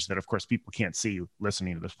visual image that, of course, people can't see you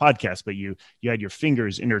listening to this podcast, but you had your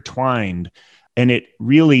fingers intertwined. And it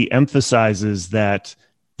really emphasizes that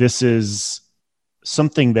this is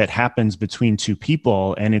something that happens between two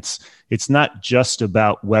people. And it's not just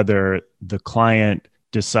about whether the client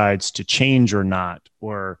decides to change or not,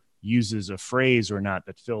 or uses a phrase or not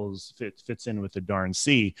that fits in with the darn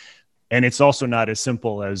C. And it's also not as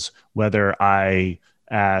simple as whether I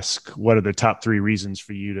ask, what are the top 3 reasons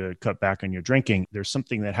for you to cut back on your drinking? There's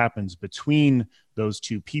something that happens between those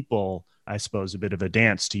two people, I suppose, a bit of a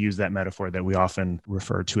dance, to use that metaphor that we often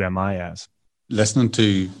refer to MI as. Listening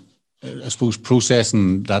to I suppose,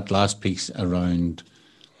 processing that last piece around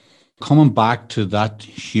coming back to that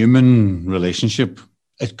human relationship.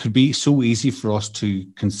 It could be so easy for us to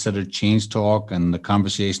consider change talk and the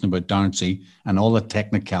conversation about Darren C and all the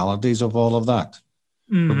technicalities of all of that.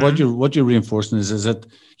 Mm-hmm. But what you're reinforcing is that,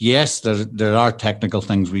 yes, there are technical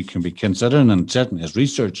things we can be considering, and certainly as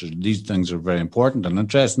researchers, these things are very important and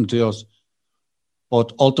interesting to us.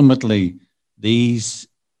 But ultimately, these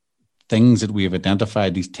things that we have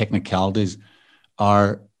identified, these technicalities,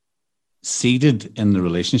 are seated in the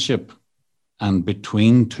relationship and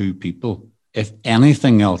between two people. If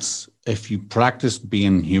anything else, if you practice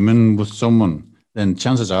being human with someone, then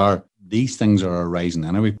chances are these things are arising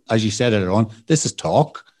anyway. As you said earlier on, this is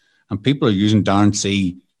talk, and people are using Darren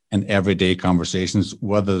C in everyday conversations,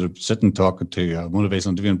 whether they're sitting talking to a motivational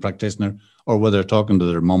interviewing practitioner or whether they're talking to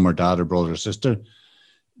their mum or dad or brother or sister.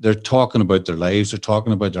 They're talking about their lives, they're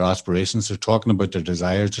talking about their aspirations, they're talking about their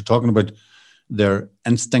desires, they're talking about their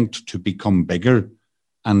instinct to become bigger.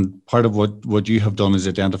 And part of what you have done is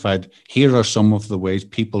identified, here are some of the ways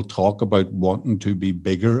people talk about wanting to be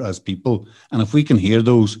bigger as people. And if we can hear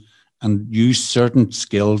those and use certain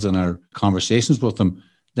skills in our conversations with them,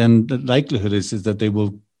 then the likelihood is that they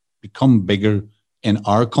will become bigger in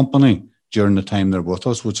our company during the time they're with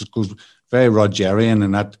us, which goes very Rogerian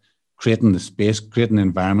in that creating the space, creating an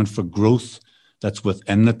environment for growth that's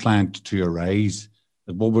within the client to arise.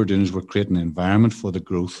 That what we're doing is we're creating an environment for the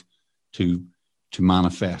growth to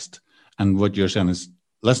manifest. And what you're saying is,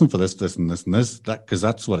 listen for this, this, and this, and this, because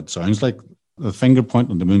that's what it sounds like. The finger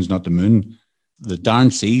point on the moon's not the moon. The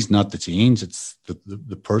Darren C's not the change. It's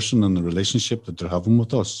the person and the relationship that they're having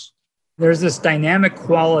with us. There's this dynamic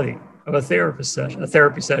quality of a therapy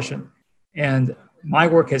session. And my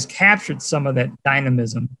work has captured some of that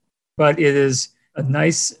dynamism, but it is a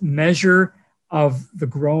nice measure of the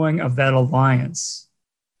growing of that alliance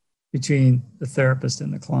between the therapist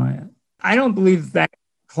and the client. I don't believe that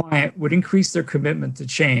client would increase their commitment to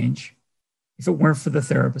change if it weren't for the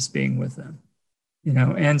therapist being with them.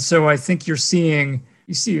 And so I think you see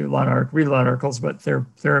read a lot of articles about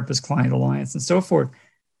therapist-client alliance and so forth.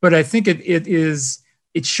 But I think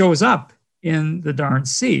it shows up in the Darren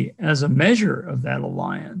C as a measure of that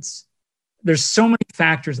alliance. There's so many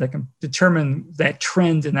factors that can determine that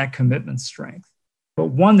trend and that commitment strength. But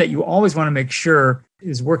one that you always want to make sure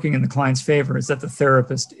is working in the client's favor is that the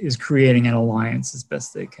therapist is creating an alliance as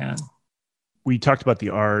best they can. We talked about the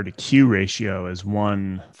R to Q ratio as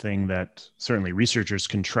one thing that certainly researchers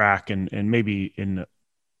can track and maybe in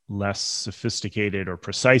less sophisticated or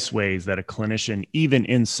precise ways that a clinician, even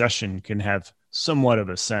in session, can have somewhat of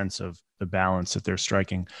a sense of the balance that they're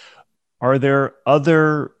striking. Are there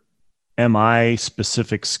other MI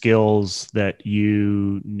specific skills that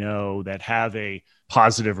you know that have a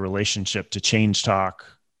positive relationship to change talk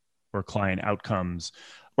or client outcomes,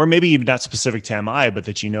 or maybe even not specific to MI, but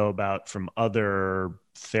that you know about from other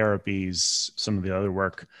therapies, some of the other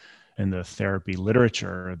work in the therapy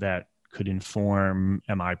literature that could inform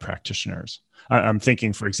MI practitioners? I'm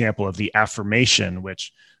thinking, for example, of the affirmation,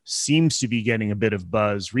 which seems to be getting a bit of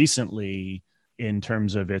buzz recently in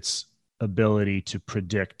terms of its ability to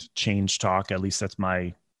predict change talk. At least that's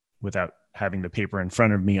my, without having the paper in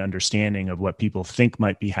front of me, understanding of what people think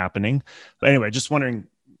might be happening. But anyway, just wondering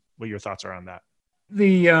what your thoughts are on that.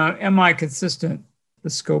 The MI consistent, the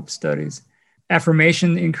SCOPE studies,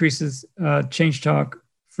 affirmation increases change talk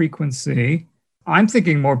frequency. I'm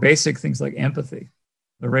thinking more basic things like empathy,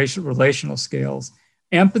 the relational scales.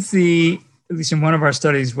 Empathy, at least in one of our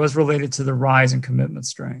studies, was related to the rise in commitment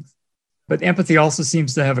strength. But empathy also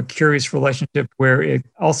seems to have a curious relationship where it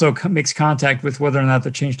also makes contact with whether or not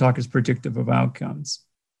the change talk is predictive of outcomes.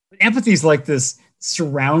 Empathy is like this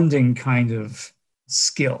surrounding kind of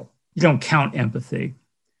skill. You don't count empathy.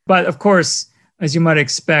 But of course, as you might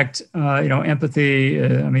expect, empathy,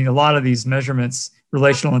 a lot of these measurements,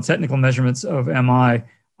 relational and technical measurements of MI,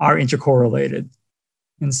 are intercorrelated.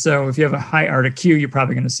 And so if you have a high R to Q, you're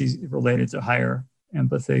probably going to see related to higher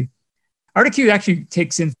empathy. R to Q actually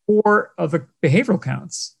takes in 4 of the behavioral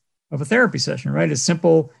counts of a therapy session, right? It's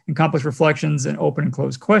simple and complex reflections and open and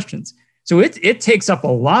closed questions. So it takes up a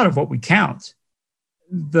lot of what we count.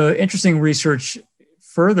 The interesting research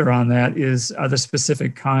further on that is, are the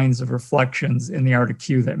specific kinds of reflections in the R to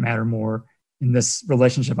Q that matter more in this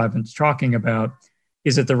relationship I've been talking about?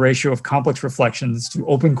 Is it the ratio of complex reflections to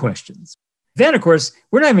open questions? Then, of course,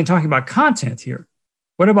 we're not even talking about content here.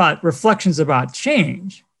 What about reflections about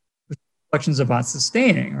change? Reflections about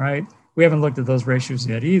sustaining, right? We haven't looked at those ratios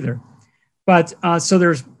yet either. But so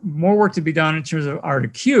there's more work to be done in terms of R to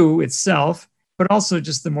Q itself, but also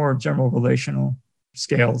just the more general relational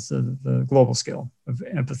scales, the global scale of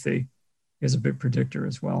empathy. is a big predictor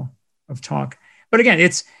as well of talk. But again,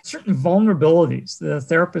 it's certain vulnerabilities the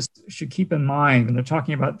therapist should keep in mind when they're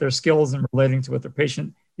talking about their skills and relating to what their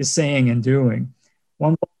patient is saying and doing.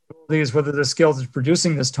 One vulnerability is whether the skills is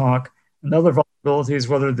producing this talk. Another vulnerability is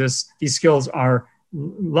whether these skills are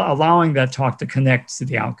allowing that talk to connect to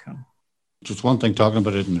the outcome. Just one thing, talking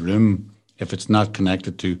about it in the room, if it's not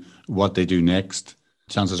connected to what they do next,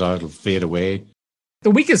 chances are it'll fade away.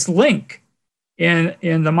 The weakest link in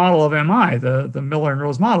the model of MI, the Miller and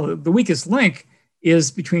Rose model, the weakest link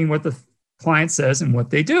is between what the client says and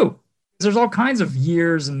what they do. There's all kinds of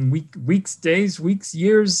years and weeks, days, weeks,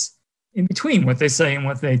 years in between what they say and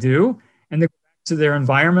what they do. And they go back to their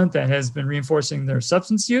environment that has been reinforcing their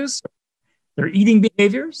substance use, their eating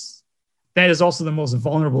behaviors. That is also the most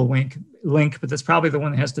vulnerable link, but that's probably the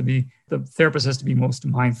one that the therapist has to be most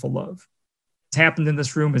mindful of. What's happened in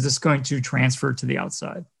this room, is this going to transfer to the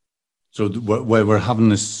outside? So while we're having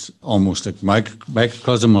this almost like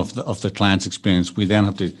microcosm of the client's experience, we then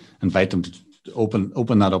have to invite them to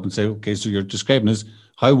open that up and say, okay, so you're describing this.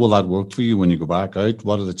 How will that work for you when you go back out?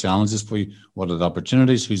 What are the challenges for you? What are the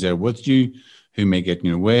opportunities? Who's there with you? Who may get in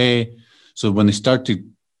your way? So when they start to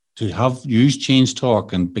use change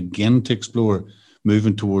talk and begin to explore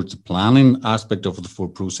moving towards the planning aspect of the 4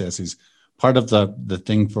 processes, part of the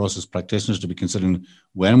thing for us as practitioners to be considering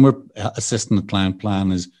when we're assisting the client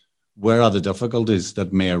plan is, where are the difficulties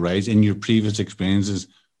that may arise in your previous experiences?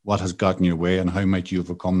 What has gotten your way and how might you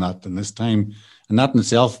overcome that in this time? And that in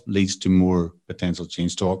itself leads to more potential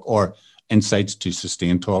change talk or insights to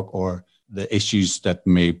sustain talk or the issues that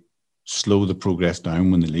may slow the progress down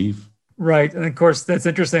when they leave. Right. And of course, that's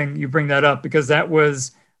interesting you bring that up because that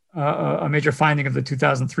was a major finding of the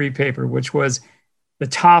 2003 paper, which was the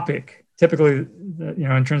topic. Typically,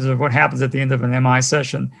 in terms of what happens at the end of an MI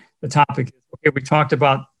session, the topic is, okay, we talked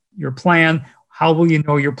about your plan. How will you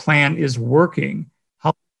know your plan is working? How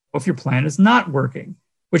will you know if your plan is not working?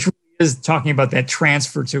 Which is talking about that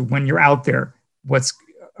transfer to when you're out there. How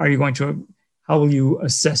will you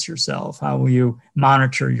assess yourself? How will you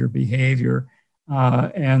monitor your behavior?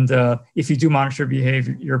 And if you do monitor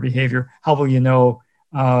your behavior, how will you know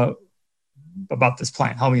about this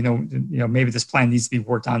plan? How will you know, maybe this plan needs to be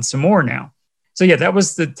worked on some more now? So yeah, that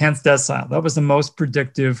was the 10th decile. That was the most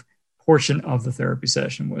predictive portion of the therapy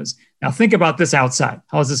session was, now think about this outside.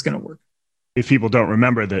 How is this going to work? If people don't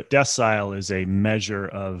remember, the decile is a measure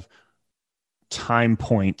of time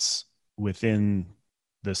points within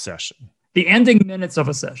the session. The ending minutes of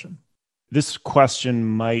a session. This question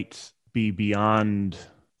might be beyond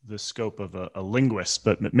the scope of a linguist,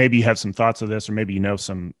 but maybe you have some thoughts of this, or maybe you know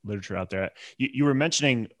some literature out there. You were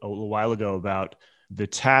mentioning a little while ago about the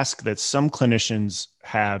task that some clinicians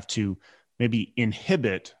have to maybe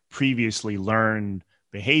inhibit previously learned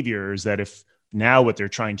behaviors that if now what they're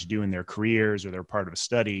trying to do in their careers or they're part of a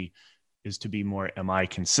study is to be more MI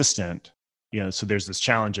consistent, so there's this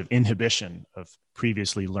challenge of inhibition of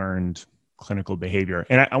previously learned clinical behavior.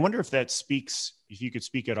 And I wonder if if you could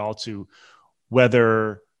speak at all to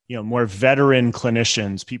whether, more veteran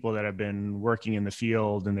clinicians, people that have been working in the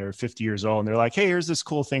field and they're 50 years old and they're like, hey, here's this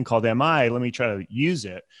cool thing called MI, let me try to use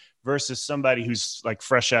it, versus somebody who's like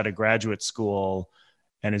fresh out of graduate school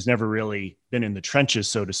and has never really been in the trenches,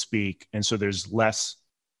 so to speak. And so there's less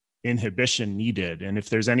inhibition needed. And if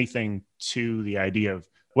there's anything to the idea of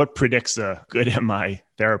what predicts a good MI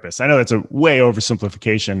therapist, I know that's a way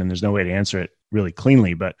oversimplification and there's no way to answer it really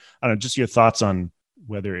cleanly, but I don't know, just your thoughts on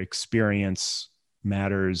whether experience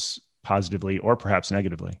matters positively or perhaps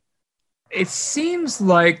negatively. It seems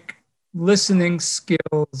like listening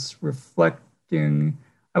skills, reflecting,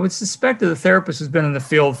 I would suspect that a therapist who's been in the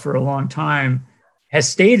field for a long time has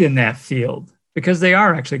stayed in that field because they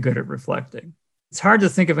are actually good at reflecting. It's hard to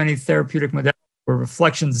think of any therapeutic modality where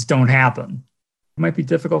reflections don't happen. It might be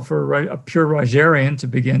difficult for a pure Rogerian to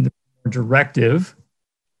begin to be more directive.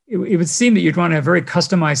 It would seem that you'd want to have very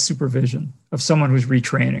customized supervision of someone who's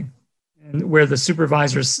retraining, and where the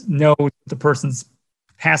supervisors know what the person's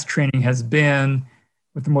past training has been,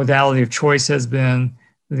 what the modality of choice has been,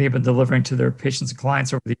 that they've been delivering to their patients and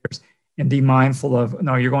clients over the years, and be mindful of,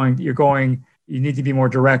 no, you need to be more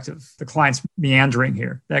directive. The client's meandering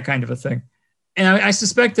here, that kind of a thing. And I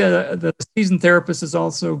suspect that the seasoned therapist has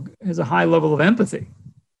a high level of empathy.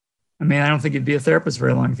 I mean, I don't think you'd be a therapist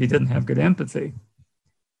very long if you didn't have good empathy.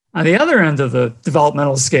 On the other end of the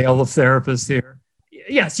developmental scale of therapists here,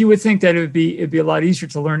 yes, you would think that it'd be a lot easier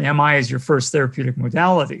to learn MI as your first therapeutic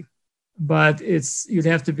modality. But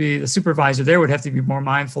the supervisor there would have to be more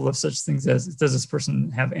mindful of such things as, does this person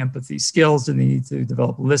have empathy skills? Do they need to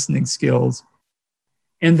develop listening skills?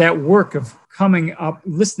 And that work of coming up,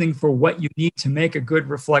 listening for what you need to make a good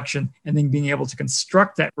reflection, and then being able to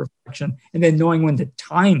construct that reflection, and then knowing when to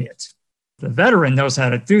time it. The veteran knows how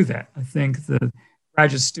to do that. I think the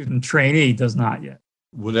graduate student trainee does not yet.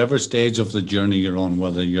 Whatever stage of the journey you're on,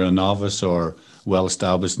 whether you're a novice or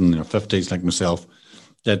well-established in your 50s like myself,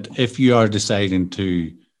 that if you are deciding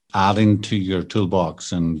to add into your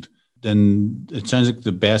toolbox, and then it sounds like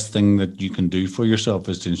the best thing that you can do for yourself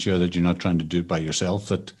is to ensure that you're not trying to do it by yourself,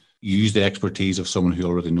 that you use the expertise of someone who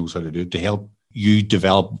already knows how to do it to help you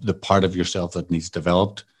develop the part of yourself that needs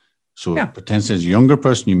developed. So potentially as a younger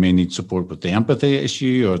person, you may need support with the empathy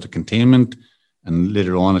issue or the containment. And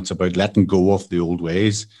later on, it's about letting go of the old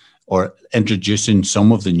ways or introducing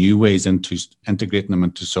some of the new ways into integrating them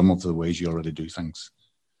into some of the ways you already do things.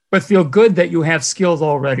 But feel good that you have skills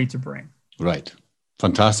already to bring. Right.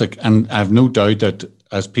 Fantastic. And I have no doubt that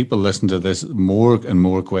as people listen to this, more and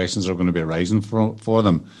more questions are going to be arising for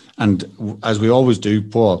them. And as we always do,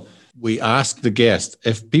 Paul, we ask the guest,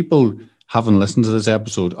 if people haven't listened to this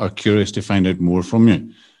episode, are curious to find out more from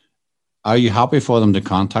you, are you happy for them to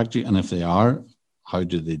contact you? And if they are, how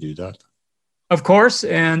do they do that? Of course,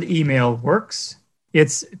 and email works.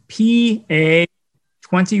 It's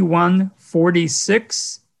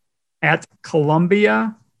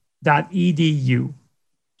pa2146@columbia.edu.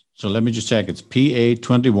 So let me just check. It's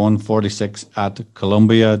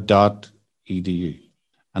pa2146@columbia.edu.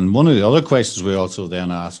 And one of the other questions we also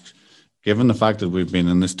then asked, given the fact that we've been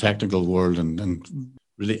in this technical world and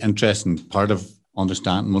really interesting part of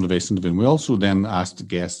understanding motivation, we also then asked the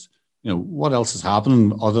guests, what else is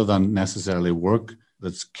happening other than necessarily work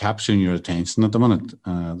that's capturing your attention at the minute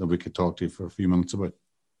that we could talk to you for a few minutes about?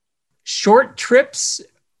 Short trips,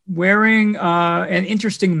 wearing an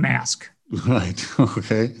interesting mask. Right.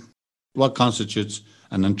 Okay. What constitutes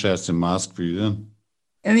an interesting mask for you then?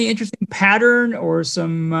 Any interesting pattern or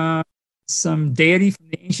some deity from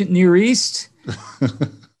the ancient Near East?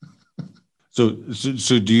 So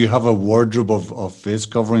do you have a wardrobe of face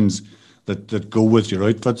coverings that go with your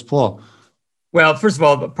outfits, Paul? Well, first of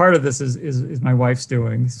all, part of this is my wife's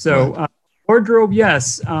doing. So right. Wardrobe,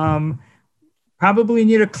 yes. Probably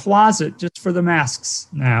need a closet just for the masks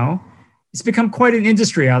now. It's become quite an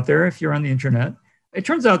industry out there if you're on the internet. It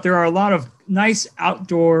turns out there are a lot of nice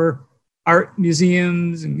outdoor art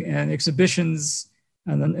museums and exhibitions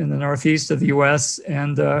in the Northeast of the U.S.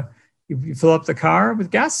 And you fill up the car with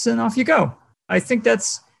guests and off you go. I think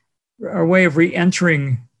that's our way of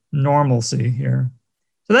re-entering normalcy here.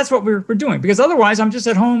 So that's what we're doing, because otherwise I'm just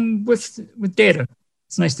at home with data.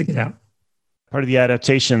 It's nice to get out. Part of the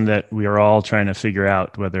adaptation that we are all trying to figure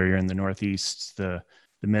out, whether you're in the Northeast, the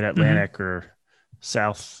Mid-Atlantic, or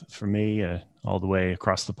South for me, all the way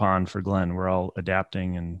across the pond for Glenn, we're all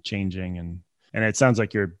adapting and changing. And it sounds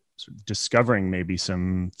like you're sort of discovering maybe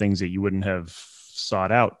some things that you wouldn't have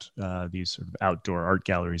sought out, these sort of outdoor art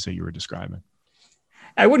galleries that you were describing.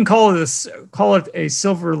 I wouldn't call it a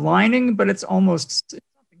silver lining, but it's almost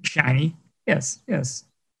shiny. Yes.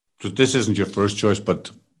 So this isn't your first choice,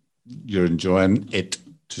 but you're enjoying it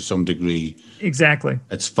to some degree. Exactly.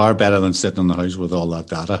 It's far better than sitting in the house with all that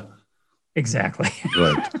data. Exactly.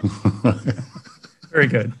 Right. Very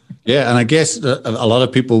good. Yeah, and I guess a lot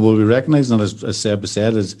of people will be recognizing that, as Seb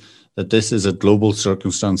said, is that this is a global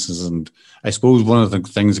circumstances. And I suppose one of the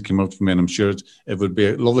things that came up for me, and I'm sure it would be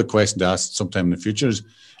a lovely question to ask sometime in the future, is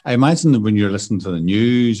I imagine that when you're listening to the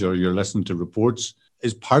news or you're listening to reports,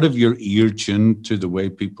 is part of your ear tuned to the way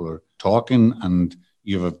people are talking, and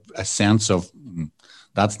you have a sense of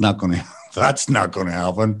that's not going to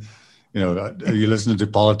happen. Are you listening to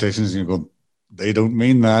politicians and you go, they don't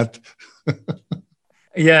mean that?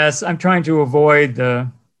 Yes, I'm trying to avoid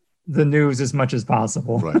the news as much as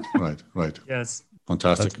possible. Right. Yes.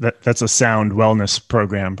 Fantastic. That's a sound wellness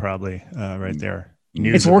program, probably, right there.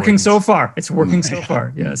 It's working so far. Yes.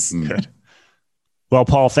 Good. Well,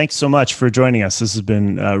 Paul, thanks so much for joining us. This has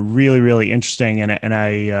been really, really interesting, and I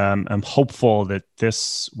am hopeful that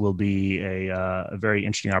this will be a very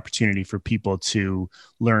interesting opportunity for people to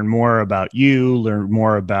learn more about you, learn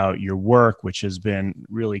more about your work, which has been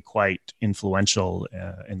really quite influential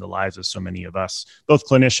in the lives of so many of us, both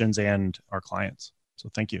clinicians and our clients. So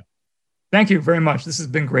thank you. Thank you very much. This has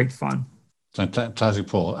been great fun. Fantastic,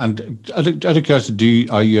 Paul. And out of curiosity,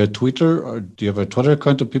 are you a tweeter, or do you have a Twitter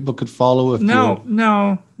account that people could follow? No.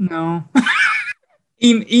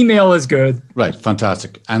 Email is good. Right,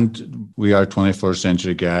 fantastic. And we are 21st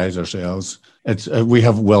century guys ourselves. We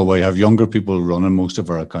have younger people running most of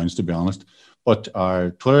our accounts, to be honest. But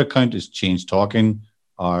our Twitter account is Change Talking.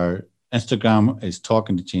 Our Instagram is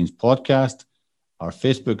Talking to Change Podcast. Our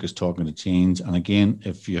Facebook is Talking to Change. And again,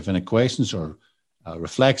 if you have any questions or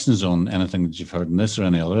reflections on anything that you've heard in this or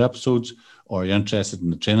any other episodes, or you're interested in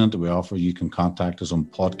the training that we offer, you can contact us on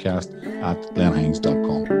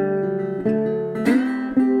podcast@glenhines.com.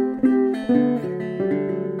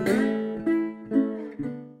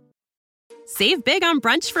 Save big on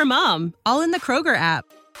brunch for mom, all in the Kroger app.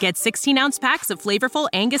 Get 16-ounce packs of flavorful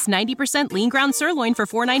Angus 90% lean ground sirloin for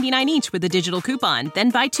 $4.99 each with a digital coupon. Then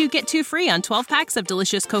buy 2, get 2 free on 12 packs of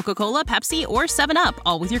delicious Coca-Cola, Pepsi, or 7-Up,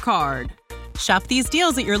 all with your card. Shop these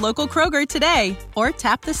deals at your local Kroger today, or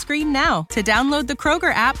tap the screen now to download the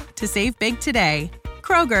Kroger app to save big today.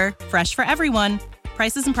 Kroger, fresh for everyone.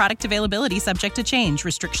 Prices and product availability subject to change.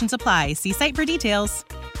 Restrictions apply. See site for details.